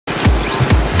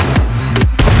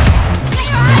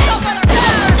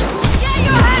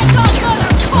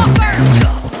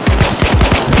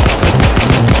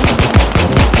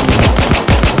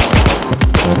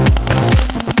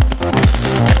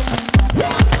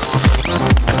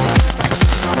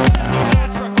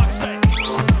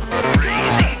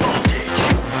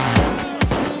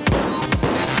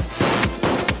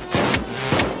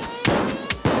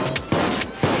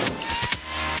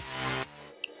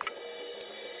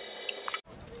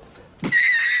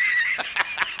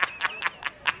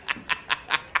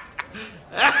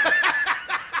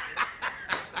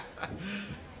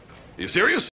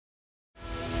serious?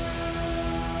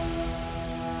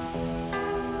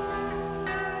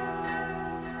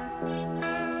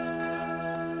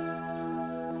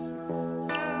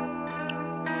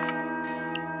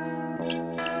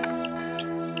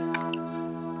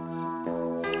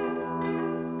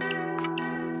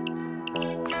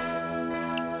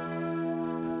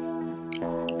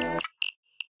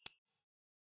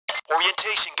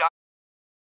 Orientation, guy.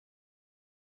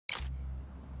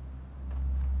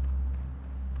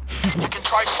 You can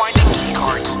try finding key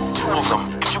cards, 2 of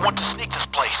them, if you want to sneak this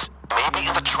place. Maybe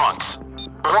in the trunks.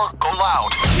 Or go loud.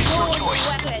 It's your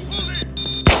choice.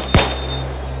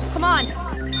 Come on.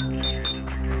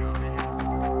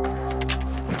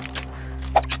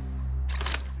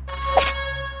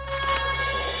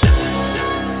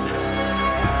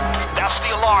 That's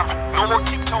the alarm. No more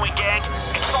tiptoeing, gang.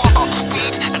 It's all about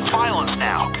speed and violence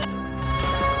now.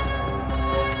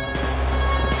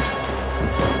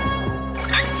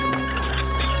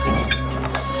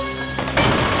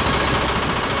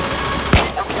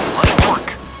 Okay, let it work.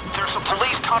 There's a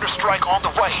police counter-strike on the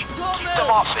way. Keep them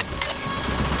off it.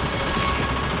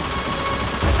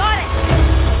 Got it.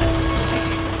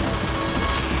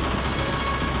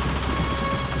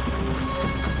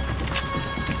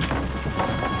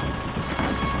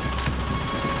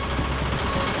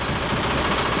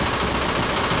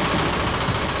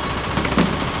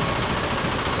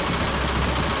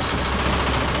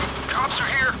 Cops are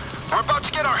here. We're about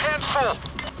to get our hands full.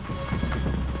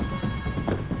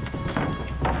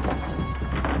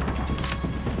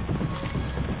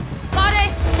 Got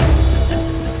it.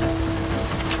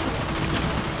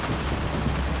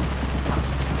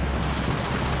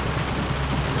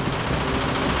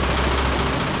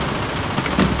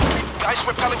 Guys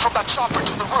repelling from that chopper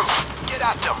to the roof. Get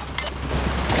at them.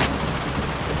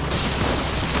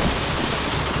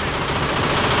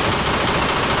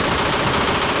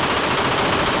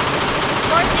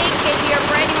 First aid kit here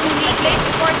for anyone who needs it.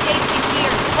 First aid kit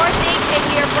here. First aid kit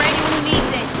here for anyone who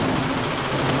needs it.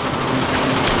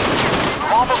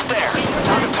 We're almost there.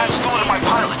 Time to patch through to my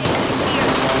pilot.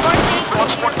 First aid kit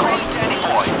Once here more for calling Danny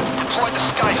Boy. Deploy the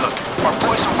skyhook. Our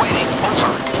boys are waiting.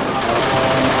 Over.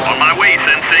 On my way,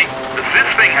 Sensei. Does this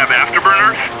thing have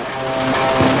afterburners?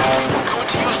 We're going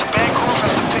to use the bank rules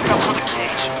as the pickup for the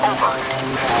cage. Over.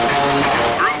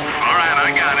 Group, alright,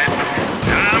 I got it.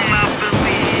 I'm not the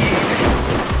lead.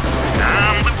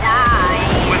 I'm the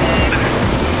whirlwind.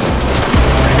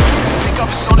 Pickup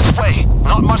is on its way.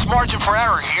 Not much margin for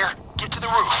error here. Get to the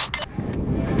roof.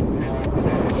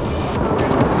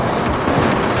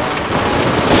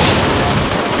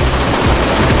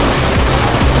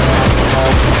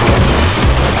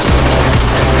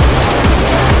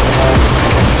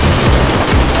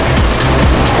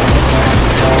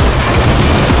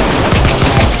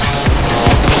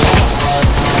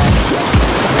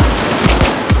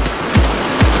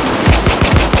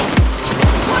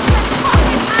 What the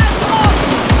fucking asshole!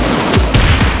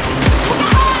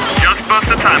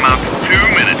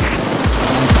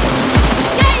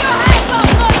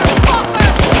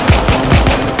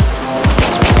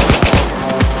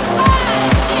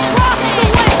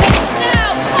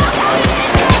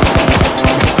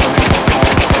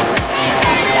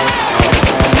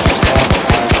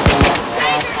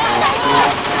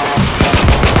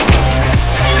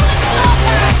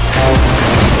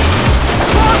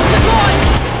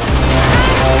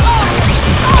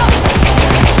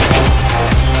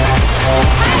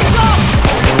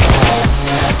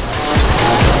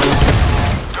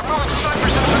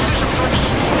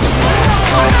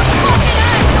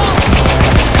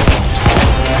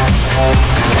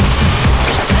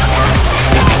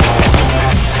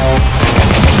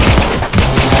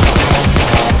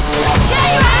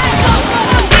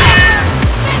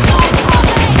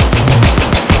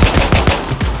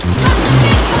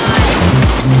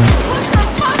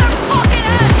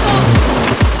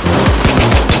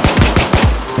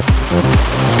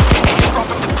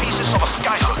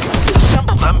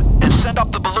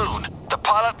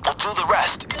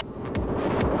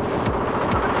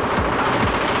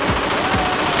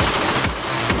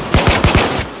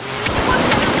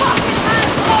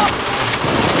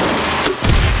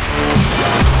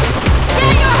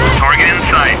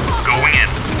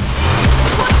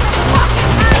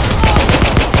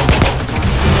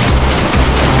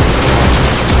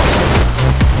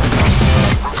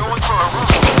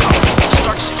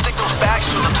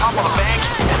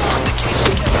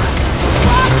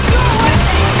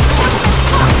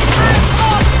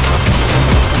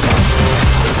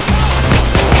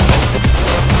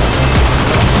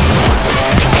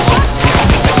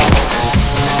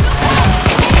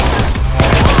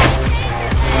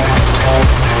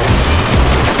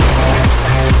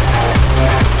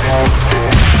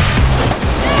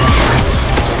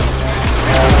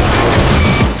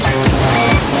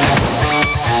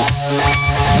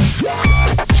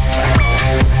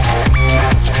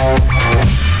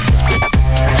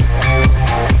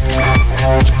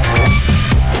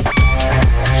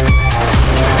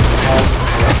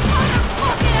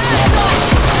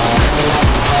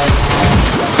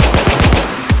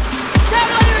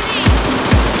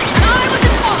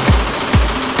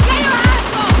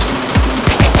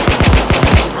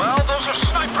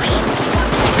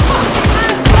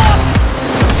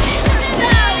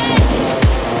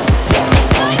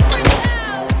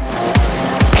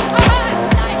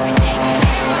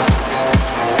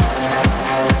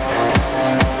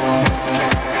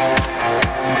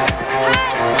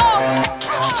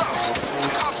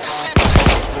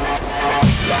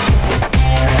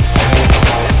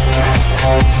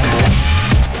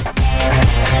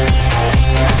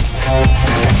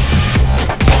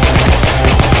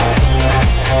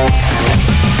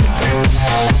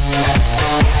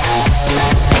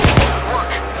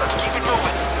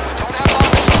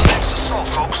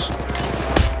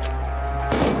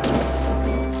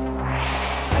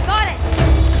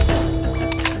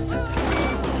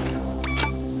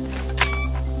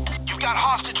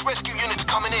 Search rescue units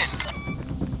coming in.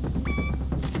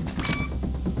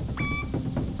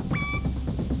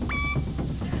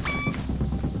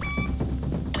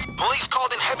 Police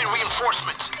called in heavy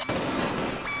reinforcements.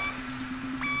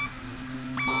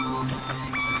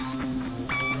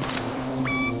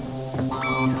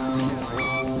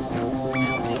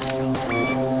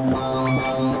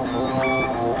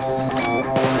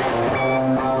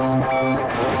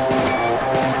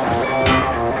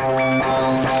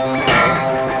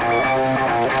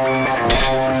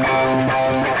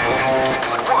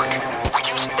 Good work. We're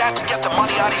using that to get the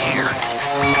money out of here.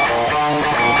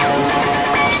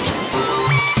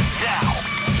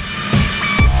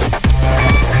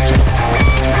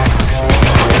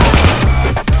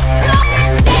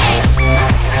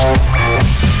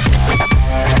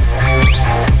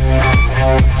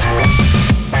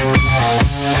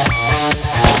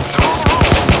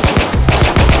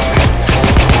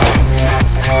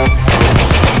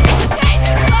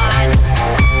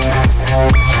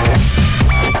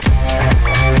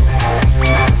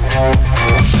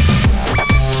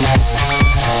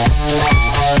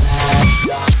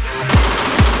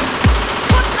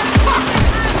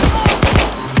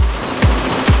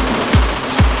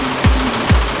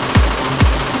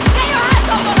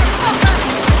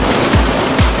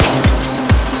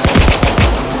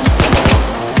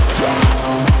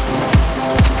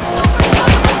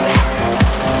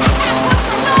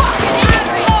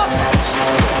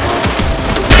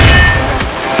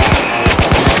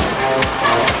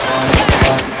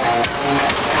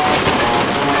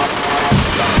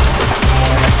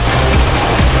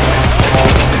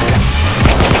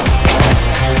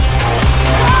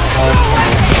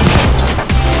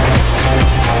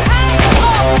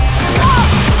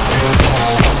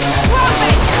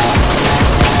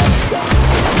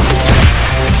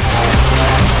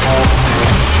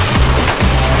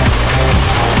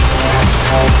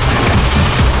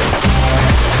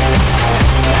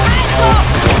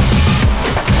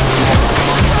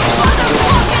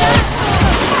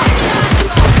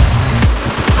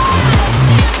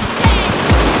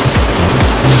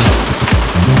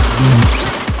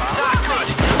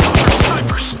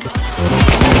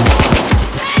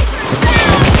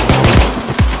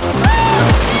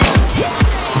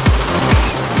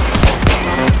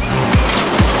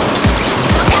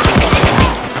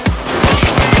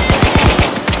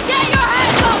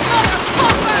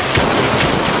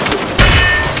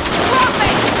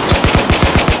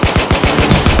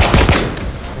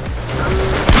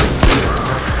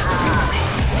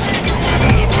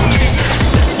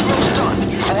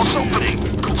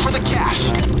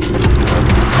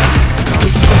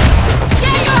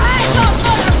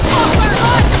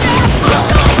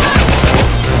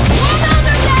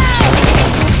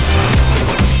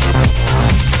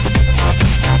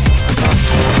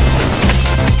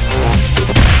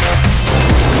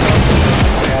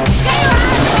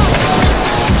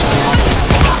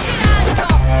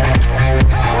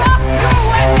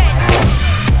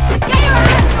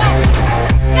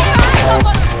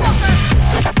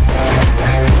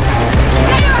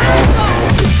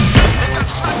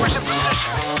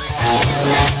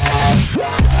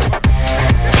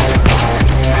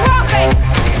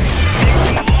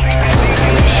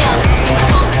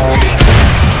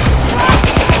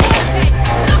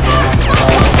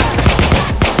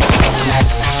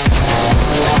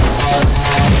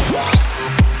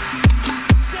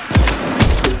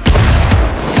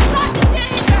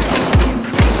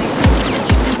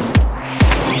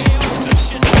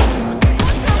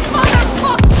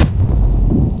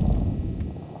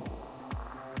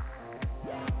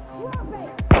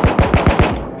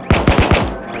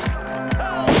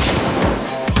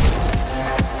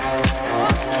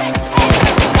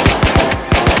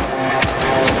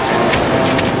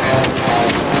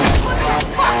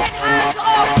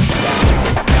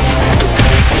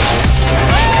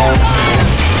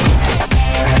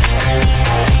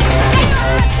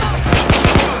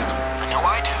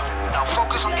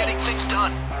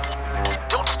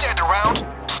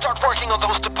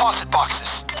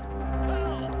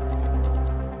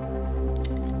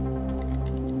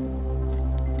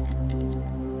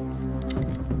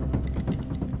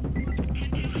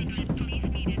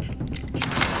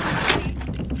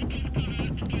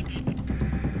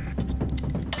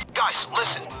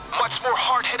 Much more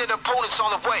hard-headed opponents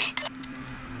on the way.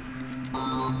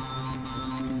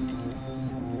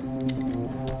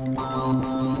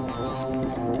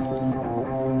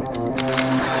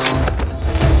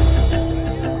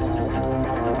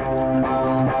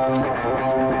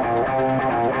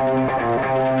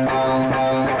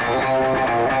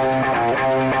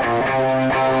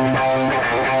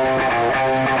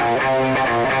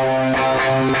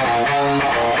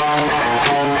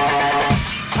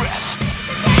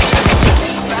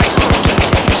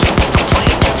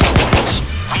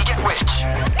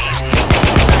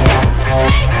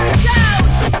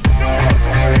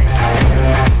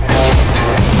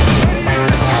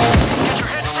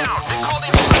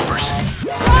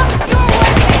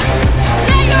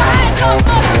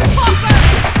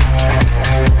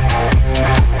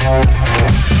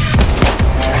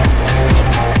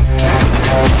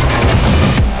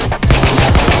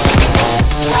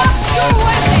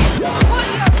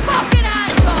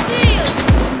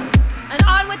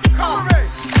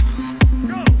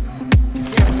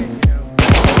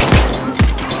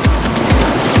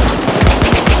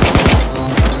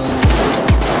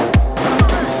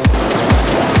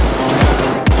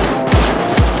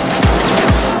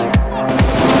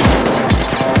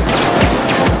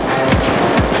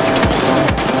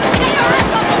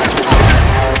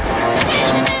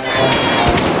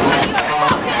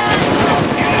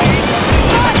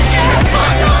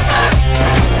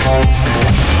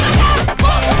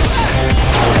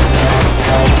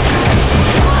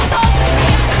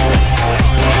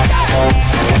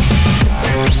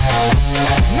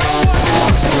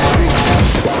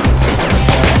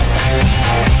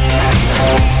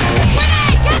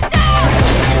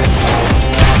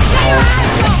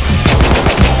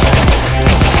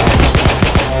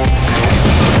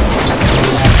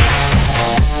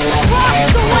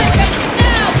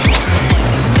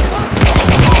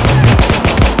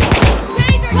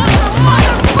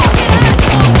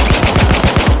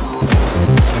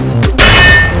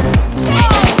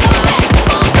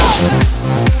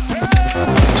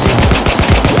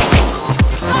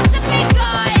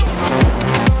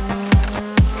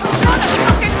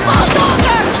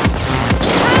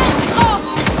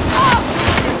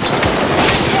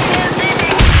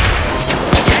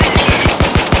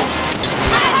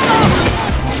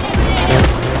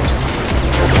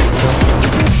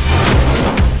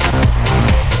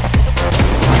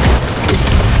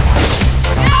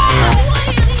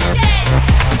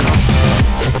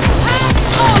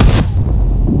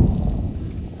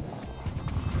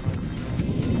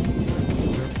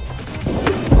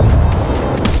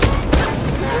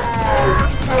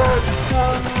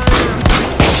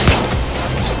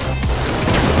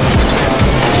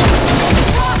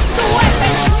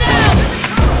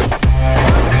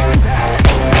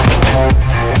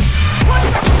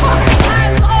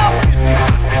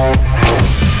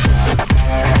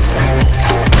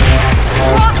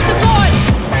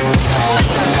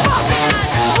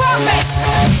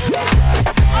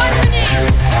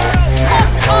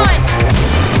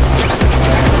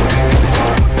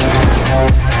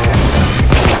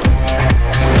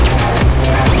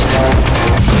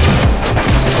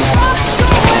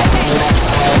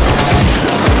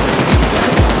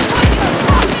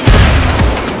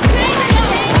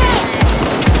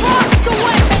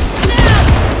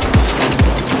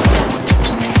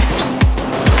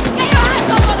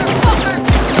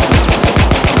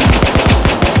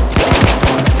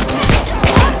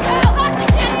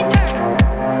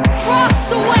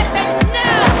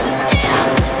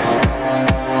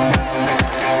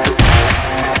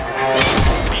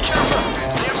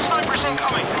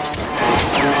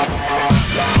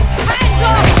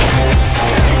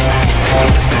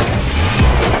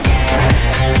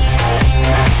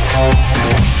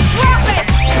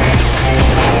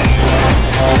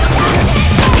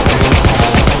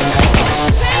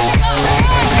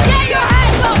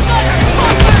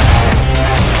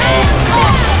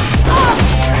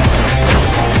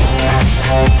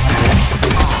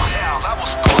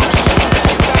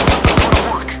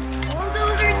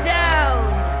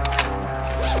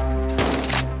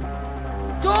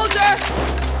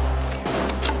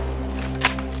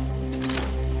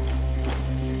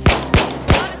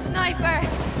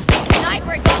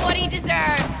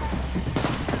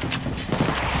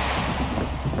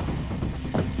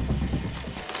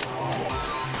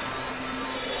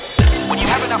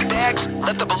 bags,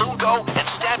 let the balloon go, and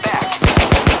stand back.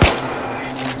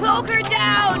 Cloak her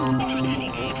down!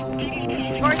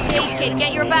 First aid kit,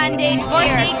 get your band-aid here. First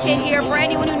aid kit here for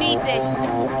anyone who needs it. I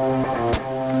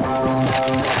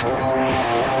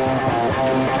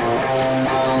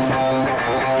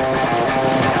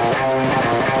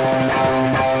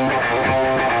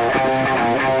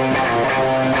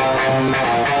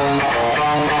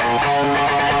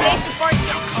placed the first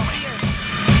aid kit here.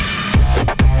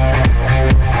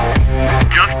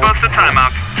 Just bust the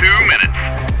timeout. 2 minutes.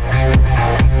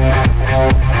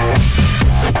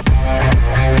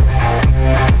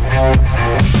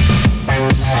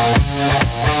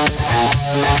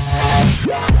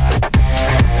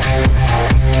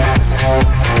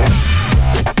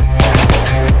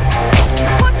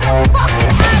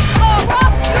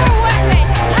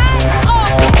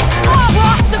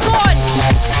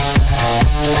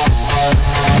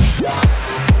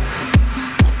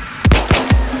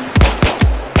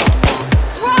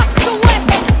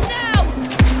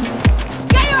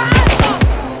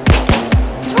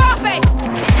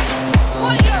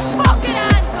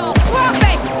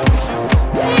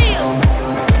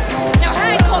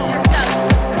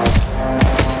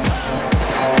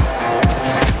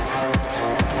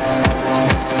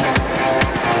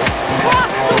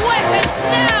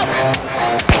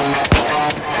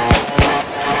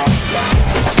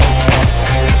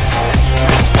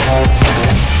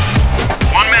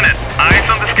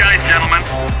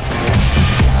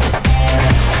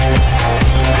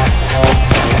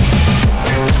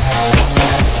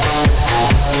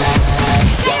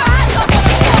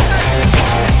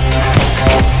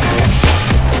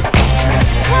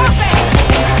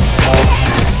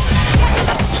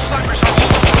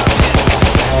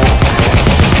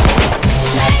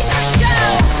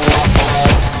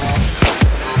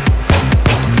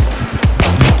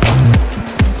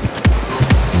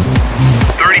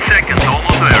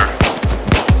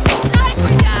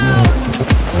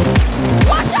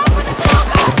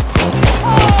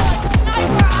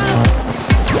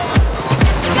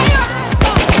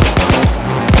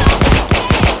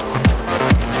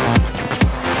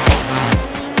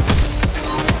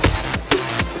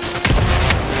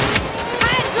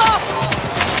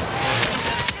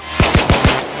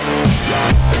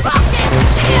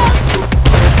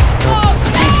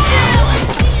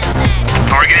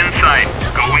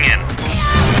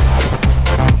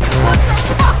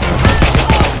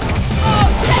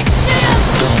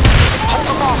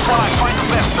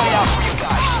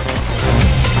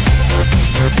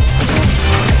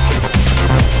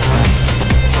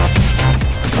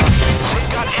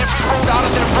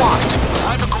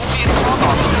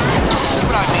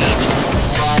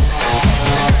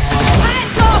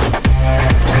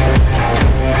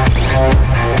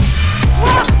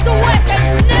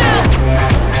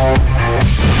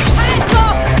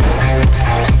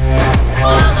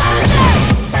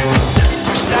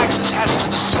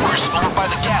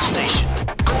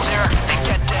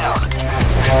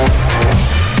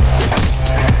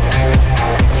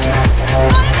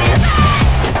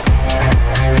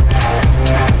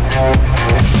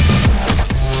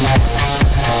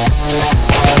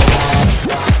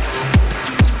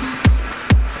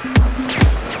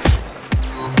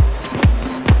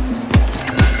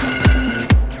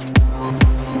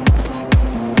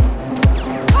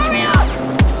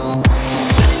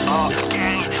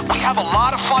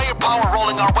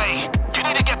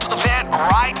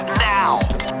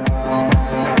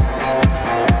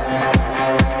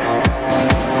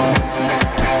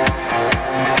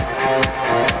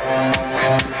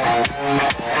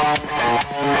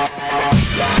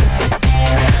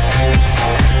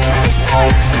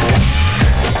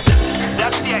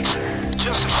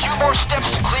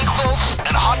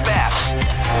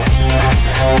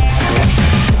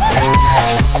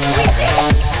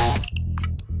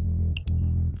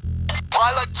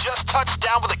 Just touched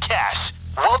down with the cash.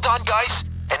 Well done, guys,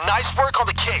 and nice work on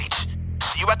the cage.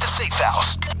 See you at the safe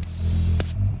house.